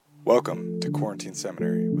Welcome to Quarantine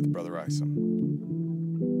Seminary with Brother Isom.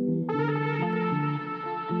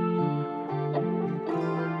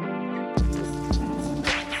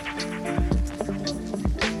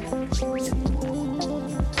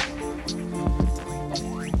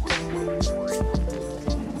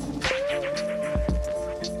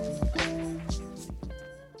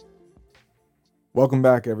 Welcome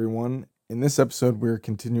back, everyone. In this episode, we're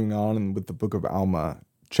continuing on with the book of Alma,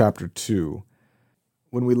 chapter 2.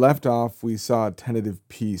 When we left off, we saw a tentative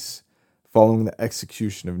peace following the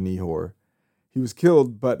execution of Nehor. He was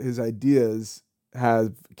killed, but his ideas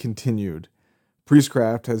have continued.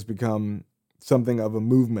 Priestcraft has become something of a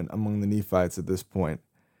movement among the Nephites at this point.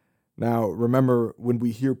 Now, remember, when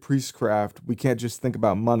we hear priestcraft, we can't just think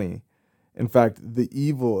about money. In fact, the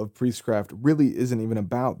evil of priestcraft really isn't even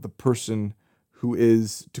about the person who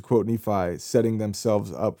is, to quote Nephi, setting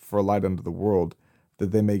themselves up for a light unto the world,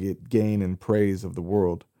 that they may get gain and praise of the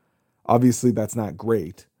world. Obviously, that's not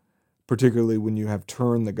great, particularly when you have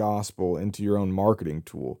turned the gospel into your own marketing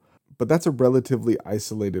tool, but that's a relatively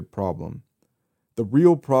isolated problem. The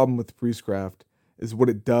real problem with priestcraft is what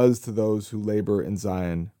it does to those who labor in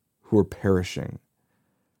Zion, who are perishing.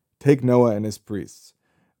 Take Noah and his priests.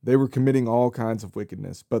 They were committing all kinds of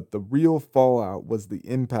wickedness, but the real fallout was the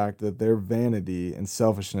impact that their vanity and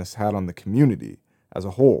selfishness had on the community as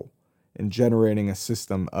a whole, in generating a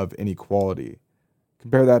system of inequality.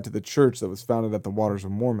 Compare that to the church that was founded at the Waters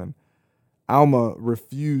of Mormon. Alma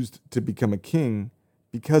refused to become a king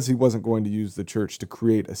because he wasn't going to use the church to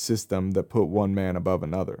create a system that put one man above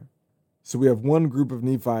another. So we have one group of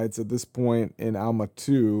Nephites at this point in Alma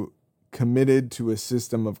 2 committed to a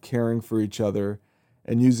system of caring for each other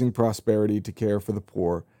and using prosperity to care for the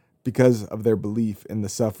poor because of their belief in the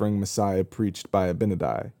suffering Messiah preached by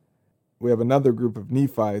Abinadi. We have another group of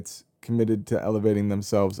Nephites committed to elevating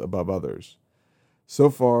themselves above others. So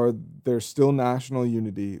far, there's still national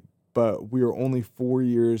unity, but we are only 4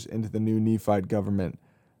 years into the new Nephite government,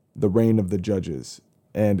 the reign of the judges,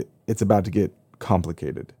 and it's about to get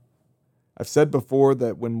complicated. I've said before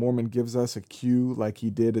that when Mormon gives us a cue like he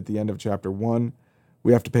did at the end of chapter 1,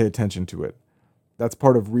 we have to pay attention to it. That's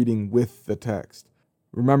part of reading with the text.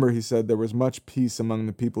 Remember, he said there was much peace among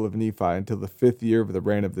the people of Nephi until the 5th year of the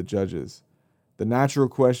reign of the judges. The natural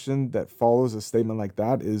question that follows a statement like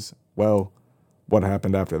that is, well, what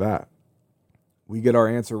happened after that? We get our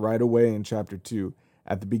answer right away in chapter 2.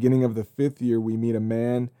 At the beginning of the 5th year, we meet a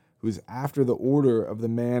man who is after the order of the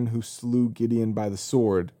man who slew Gideon by the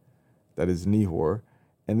sword, that is Nehor,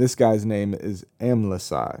 and this guy's name is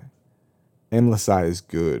Amlici. Amlici is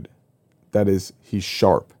good. That is, he's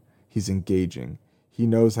sharp, he's engaging, he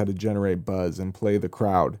knows how to generate buzz and play the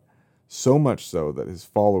crowd, so much so that his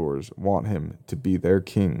followers want him to be their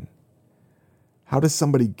king. How does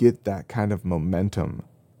somebody get that kind of momentum?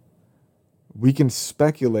 We can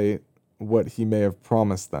speculate what he may have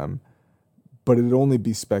promised them, but it'd only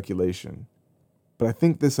be speculation. But I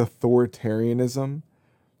think this authoritarianism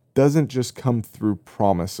doesn't just come through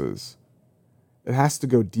promises. It has to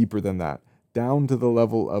go deeper than that, down to the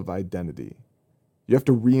level of identity. You have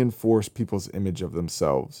to reinforce people's image of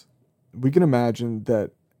themselves. We can imagine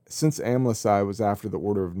that since Amlici was after the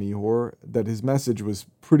order of Nehor, that his message was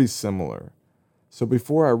pretty similar. So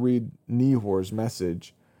before I read Nehor's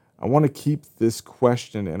message, I want to keep this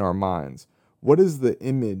question in our minds. What is the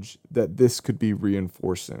image that this could be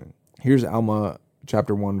reinforcing? Here's Alma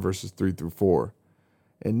chapter 1, verses 3 through 4.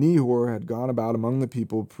 And Nehor had gone about among the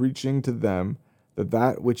people, preaching to them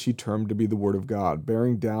that which he termed to be the word of God,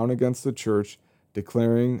 bearing down against the church,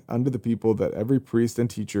 declaring unto the people that every priest and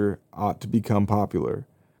teacher ought to become popular,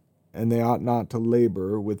 and they ought not to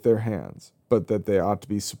labor with their hands, but that they ought to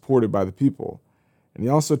be supported by the people. And he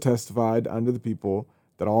also testified unto the people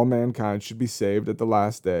that all mankind should be saved at the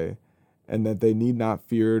last day, and that they need not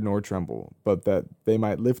fear nor tremble, but that they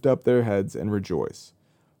might lift up their heads and rejoice.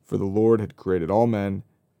 For the Lord had created all men,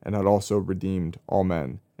 and had also redeemed all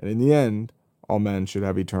men. And in the end, all men should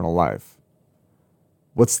have eternal life.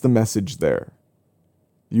 What's the message there?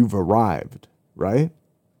 You've arrived, right?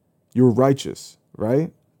 You're righteous,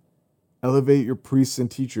 right? Elevate your priests and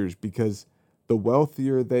teachers, because the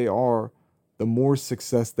wealthier they are, the more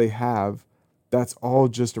success they have. That's all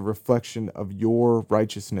just a reflection of your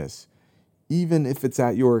righteousness, even if it's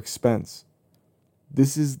at your expense.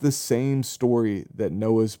 This is the same story that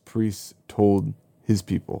Noah's priests told his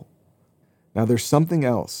people. Now, there's something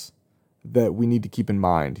else that we need to keep in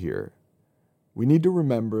mind here. We need to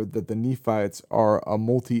remember that the Nephites are a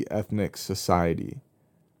multi-ethnic society.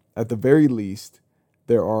 At the very least,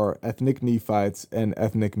 there are ethnic Nephites and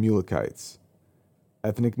ethnic Mulekites.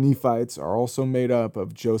 Ethnic Nephites are also made up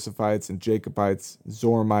of Josephites and Jacobites,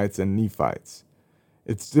 Zoramites and Nephites.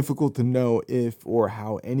 It's difficult to know if or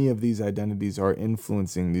how any of these identities are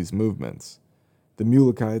influencing these movements. The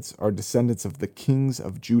Mulekites are descendants of the kings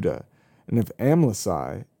of Judah, and if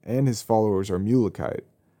Amlici and his followers are Mulekite,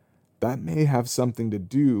 that may have something to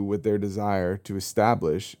do with their desire to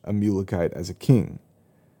establish a Mulekite as a king.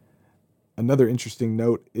 Another interesting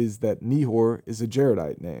note is that Nehor is a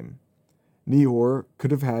Jaredite name. Nehor could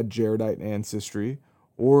have had Jaredite ancestry,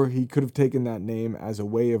 or he could have taken that name as a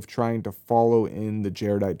way of trying to follow in the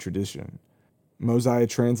Jaredite tradition. Mosiah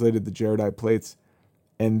translated the Jaredite plates,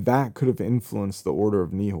 and that could have influenced the order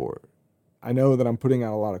of Nehor. I know that I'm putting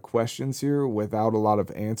out a lot of questions here without a lot of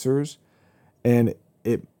answers, and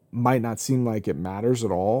it might not seem like it matters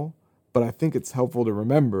at all, but I think it's helpful to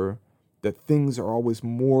remember that things are always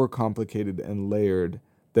more complicated and layered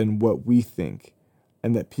than what we think,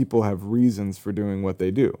 and that people have reasons for doing what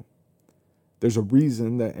they do. There's a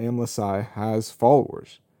reason that Amlici has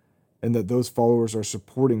followers, and that those followers are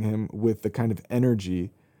supporting him with the kind of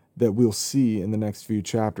energy that we'll see in the next few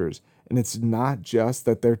chapters. And it's not just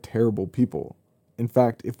that they're terrible people. In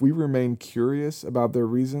fact, if we remain curious about their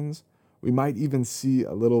reasons, we might even see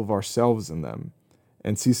a little of ourselves in them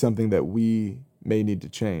and see something that we may need to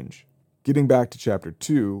change. Getting back to chapter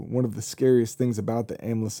 2, one of the scariest things about the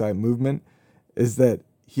Amlicite movement is that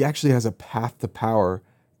he actually has a path to power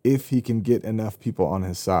if he can get enough people on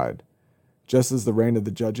his side. Just as the reign of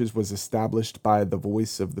the judges was established by the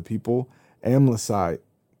voice of the people, Amlici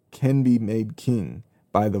can be made king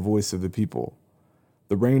by the voice of the people.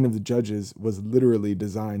 The reign of the judges was literally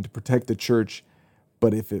designed to protect the church,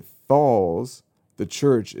 but if it falls, the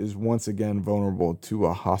church is once again vulnerable to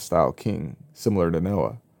a hostile king, similar to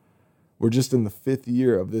Noah. We're just in the 5th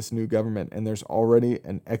year of this new government, and there's already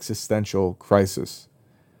an existential crisis.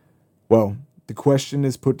 Well, the question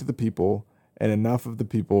is put to the people, and enough of the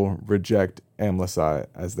people reject Amlici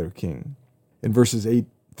as their king. In verses 8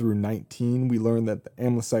 through 19, we learn that the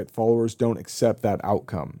Amlicite followers don't accept that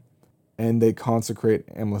outcome, and they consecrate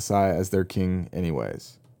Amlici as their king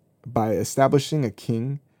anyways. By establishing a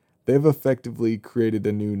king, they've effectively created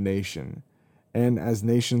a new nation, and as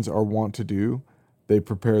nations are wont to do, they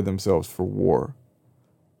prepare themselves for war.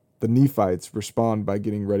 The Nephites respond by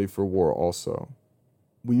getting ready for war also.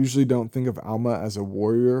 We usually don't think of Alma as a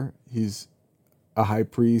warrior. He's a high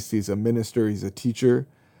priest, he's a minister, he's a teacher,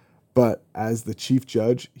 but as the chief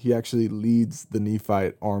judge, he actually leads the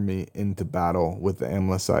Nephite army into battle with the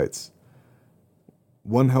Amlicites.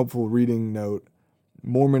 One helpful reading note: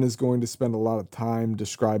 Mormon is going to spend a lot of time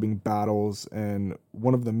describing battles, and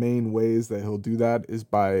one of the main ways that he'll do that is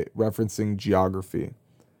by referencing geography.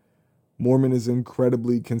 Mormon is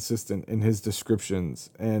incredibly consistent in his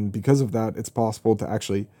descriptions, and because of that, it's possible to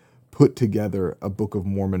actually put together a Book of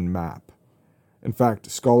Mormon map. In fact,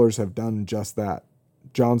 scholars have done just that.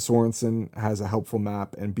 John Sorensen has a helpful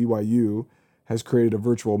map, and BYU has created a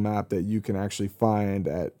virtual map that you can actually find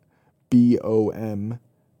at bom.byu.edu.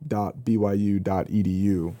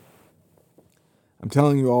 I'm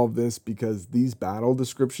telling you all of this because these battle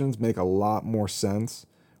descriptions make a lot more sense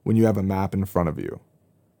when you have a map in front of you.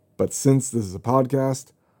 But since this is a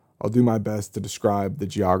podcast, I'll do my best to describe the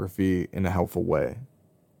geography in a helpful way.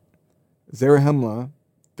 Zarahemla,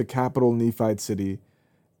 the capital Nephite city,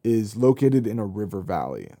 is located in a river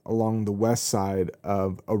valley along the west side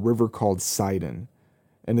of a river called Sidon,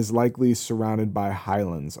 and is likely surrounded by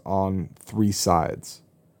highlands on 3 sides.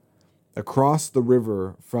 Across the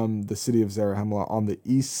river from the city of Zarahemla on the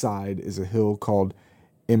east side is a hill called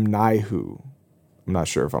Imnihu. I'm not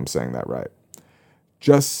sure if I'm saying that right.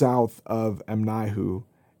 Just south of Imnihu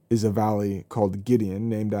is a valley called Gideon,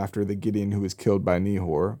 named after the Gideon who was killed by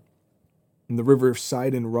Nehor. And the river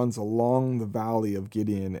Sidon runs along the valley of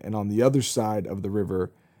Gideon, and on the other side of the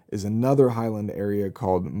river is another highland area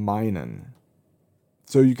called Minon.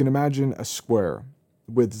 So you can imagine a square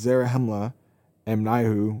with Zarahemla,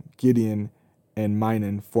 Imnihu, Gideon, and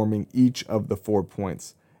Minon forming each of the 4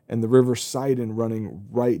 points, and the river Sidon running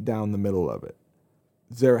right down the middle of it.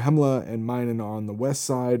 Zarahemla and Minon are on the west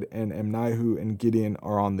side, and Imnihu and Gideon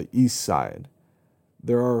are on the east side.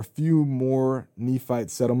 There are a few more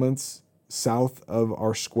Nephite settlements south of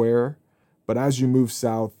our square, but as you move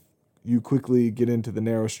south, you quickly get into the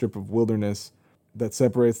narrow strip of wilderness that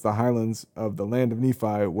separates the highlands of the land of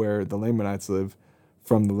Nephi, where the Lamanites live,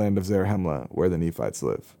 from the land of Zarahemla, where the Nephites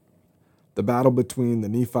live. The battle between the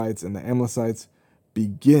Nephites and the Amlicites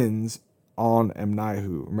begins on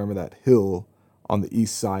Imnihu. Remember that hill on the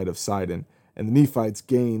east side of Sidon. And the Nephites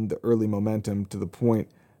gain the early momentum to the point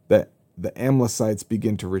that the Amlicites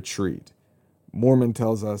begin to retreat. Mormon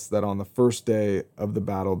tells us that on the first day of the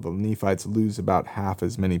battle, the Nephites lose about half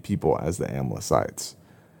as many people as the Amlicites.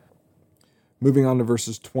 Moving on to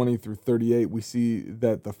verses 20 through 38, we see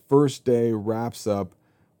that the first day wraps up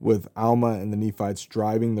with Alma and the Nephites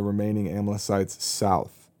driving the remaining Amlicites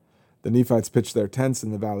south. The Nephites pitch their tents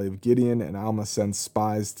in the valley of Gideon, and Alma sends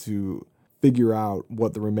spies to figure out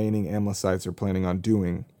what the remaining Amlicites are planning on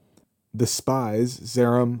doing. The spies,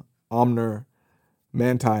 Zeram, Omner,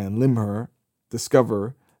 Manti, and Limher,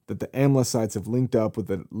 discover that the Amlicites have linked up with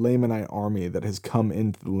the Lamanite army that has come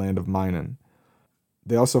into the land of Minon.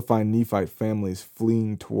 They also find Nephite families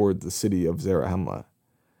fleeing toward the city of Zarahemla.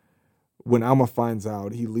 When Alma finds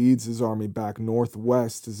out, he leads his army back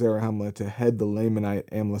northwest to Zarahemla to head the Lamanite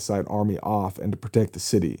Amlicite army off and to protect the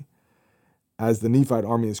city. As the Nephite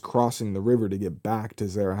army is crossing the river to get back to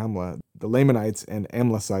Zarahemla, the Lamanites and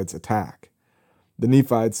Amlicites attack. The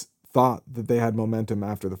Nephites thought that they had momentum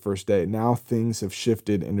after the first day. Now things have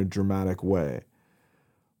shifted in a dramatic way.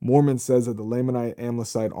 Mormon says that the Lamanite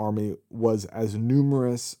Amlicite army was as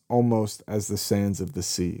numerous almost as the sands of the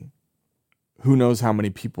sea. Who knows how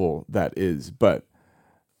many people that is, but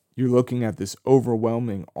you're looking at this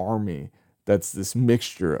overwhelming army that's this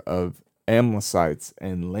mixture of Amlicites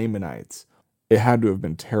and Lamanites. It had to have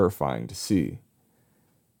been terrifying to see.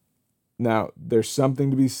 Now, there's something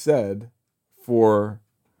to be said for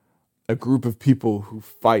a group of people who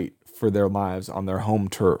fight for their lives on their home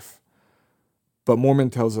turf. But Mormon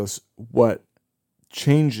tells us what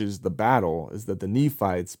changes the battle is that the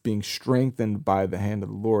Nephites, being strengthened by the hand of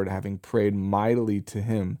the Lord, having prayed mightily to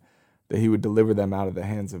him that he would deliver them out of the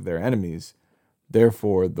hands of their enemies,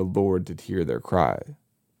 therefore the Lord did hear their cry.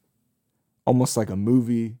 Almost like a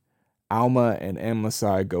movie, Alma and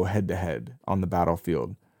Amlici go head to head on the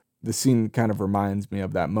battlefield. The scene kind of reminds me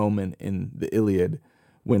of that moment in the Iliad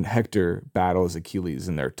when Hector battles Achilles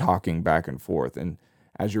and they're talking back and forth. And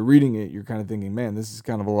as you're reading it, you're kind of thinking, man, this is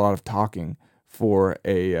kind of a lot of talking for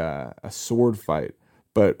a sword fight.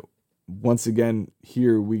 But once again,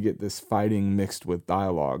 here we get this fighting mixed with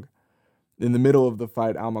dialogue. In the middle of the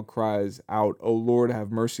fight, Alma cries out, "O Lord,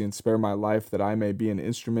 have mercy and spare my life, that I may be an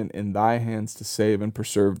instrument in thy hands to save and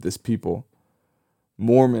preserve this people."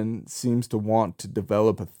 Mormon seems to want to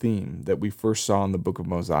develop a theme that we first saw in the book of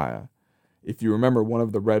Mosiah. If you remember, one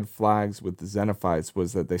of the red flags with the Xenophites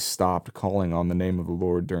was that they stopped calling on the name of the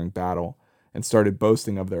Lord during battle and started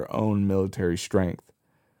boasting of their own military strength.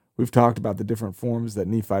 We've talked about the different forms that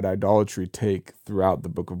Nephite idolatry take throughout the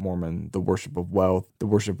Book of Mormon: the worship of wealth, the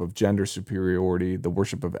worship of gender superiority, the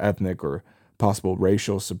worship of ethnic or possible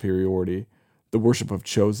racial superiority, the worship of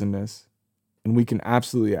chosenness. And we can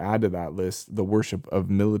absolutely add to that list the worship of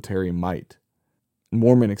military might.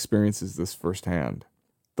 Mormon experiences this firsthand.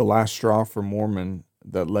 The last straw for Mormon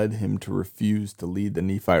that led him to refuse to lead the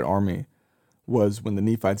Nephite army was when the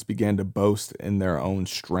Nephites began to boast in their own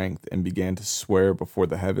strength and began to swear before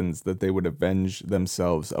the heavens that they would avenge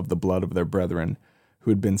themselves of the blood of their brethren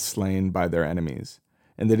who had been slain by their enemies.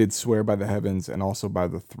 And they did swear by the heavens and also by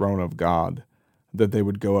the throne of God that they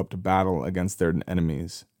would go up to battle against their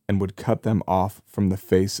enemies and would cut them off from the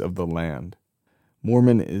face of the land.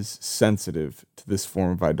 Mormon is sensitive to this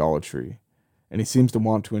form of idolatry, and he seems to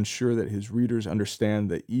want to ensure that his readers understand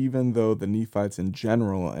that even though the Nephites in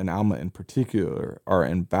general and Alma in particular are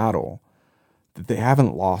in battle, that they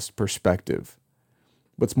haven't lost perspective.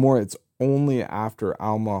 What's more, it's only after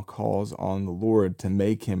Alma calls on the Lord to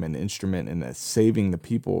make him an instrument in saving the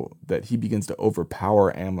people that he begins to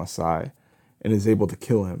overpower Amlici and is able to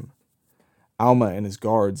kill him. Alma and his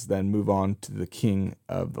guards then move on to the king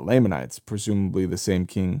of the Lamanites, presumably the same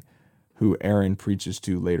king who Aaron preaches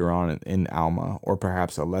to later on in Alma, or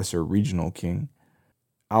perhaps a lesser regional king.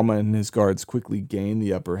 Alma and his guards quickly gain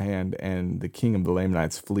the upper hand, and the king of the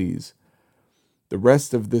Lamanites flees. The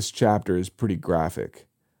rest of this chapter is pretty graphic.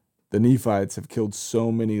 The Nephites have killed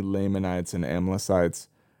so many Lamanites and Amlicites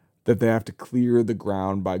that they have to clear the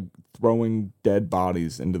ground by throwing dead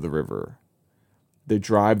bodies into the river. They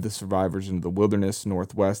drive the survivors into the wilderness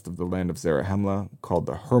northwest of the land of Zarahemla, called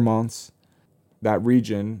the Hermonts. That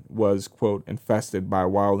region was, quote, infested by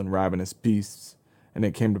wild and ravenous beasts, and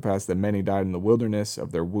it came to pass that many died in the wilderness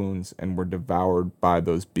of their wounds and were devoured by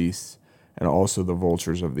those beasts and also the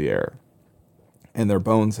vultures of the air. And their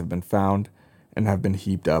bones have been found and have been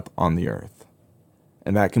heaped up on the earth.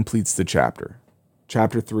 And that completes the chapter.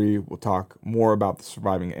 Chapter 3 will talk more about the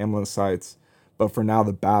surviving Amlicites, but for now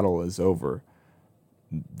the battle is over.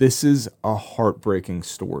 This is a heartbreaking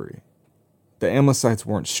story. The Amlicites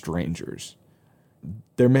weren't strangers.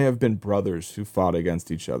 There may have been brothers who fought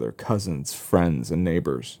against each other, cousins, friends, and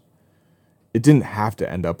neighbors. It didn't have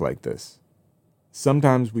to end up like this.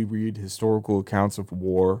 Sometimes we read historical accounts of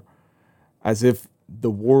war as if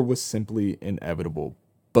the war was simply inevitable,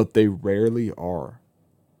 but they rarely are.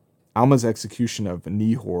 Alma's execution of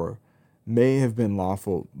Nehor may have been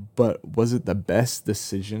lawful, but was it the best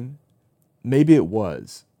decision? Maybe it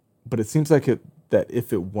was, but it seems like that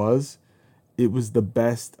if it was the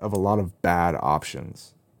best of a lot of bad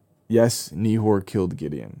options. Yes, Nehor killed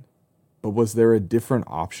Gideon, but was there a different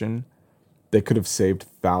option that could have saved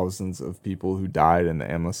thousands of people who died in the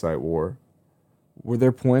Amalekite War? Were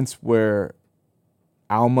there points where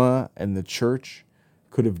Alma and the church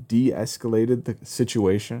could have de-escalated the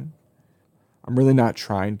situation? I'm really not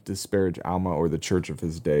trying to disparage Alma or the church of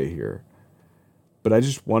his day here, but I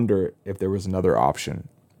just wonder if there was another option.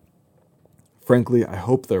 Frankly, I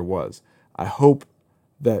hope there was. I hope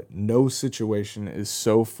that no situation is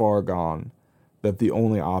so far gone that the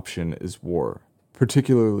only option is war,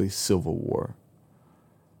 particularly civil war.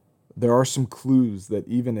 There are some clues that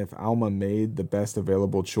even if Alma made the best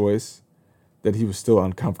available choice, that he was still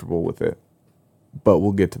uncomfortable with it. But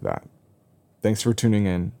we'll get to that. Thanks for tuning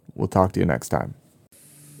in. We'll talk to you next time.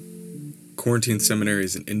 Quarantine Seminary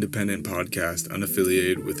is an independent podcast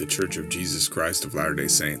unaffiliated with the Church of Jesus Christ of Latter-day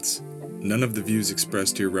Saints. None of the views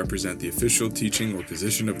expressed here represent the official teaching or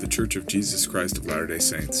position of the Church of Jesus Christ of Latter-day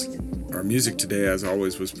Saints. Our music today, as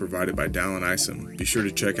always, was provided by Dallin Isom. Be sure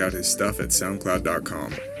to check out his stuff at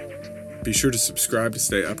soundcloud.com. Be sure to subscribe to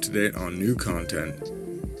stay up to date on new content.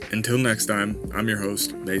 Until next time, I'm your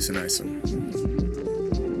host, Mason Isom.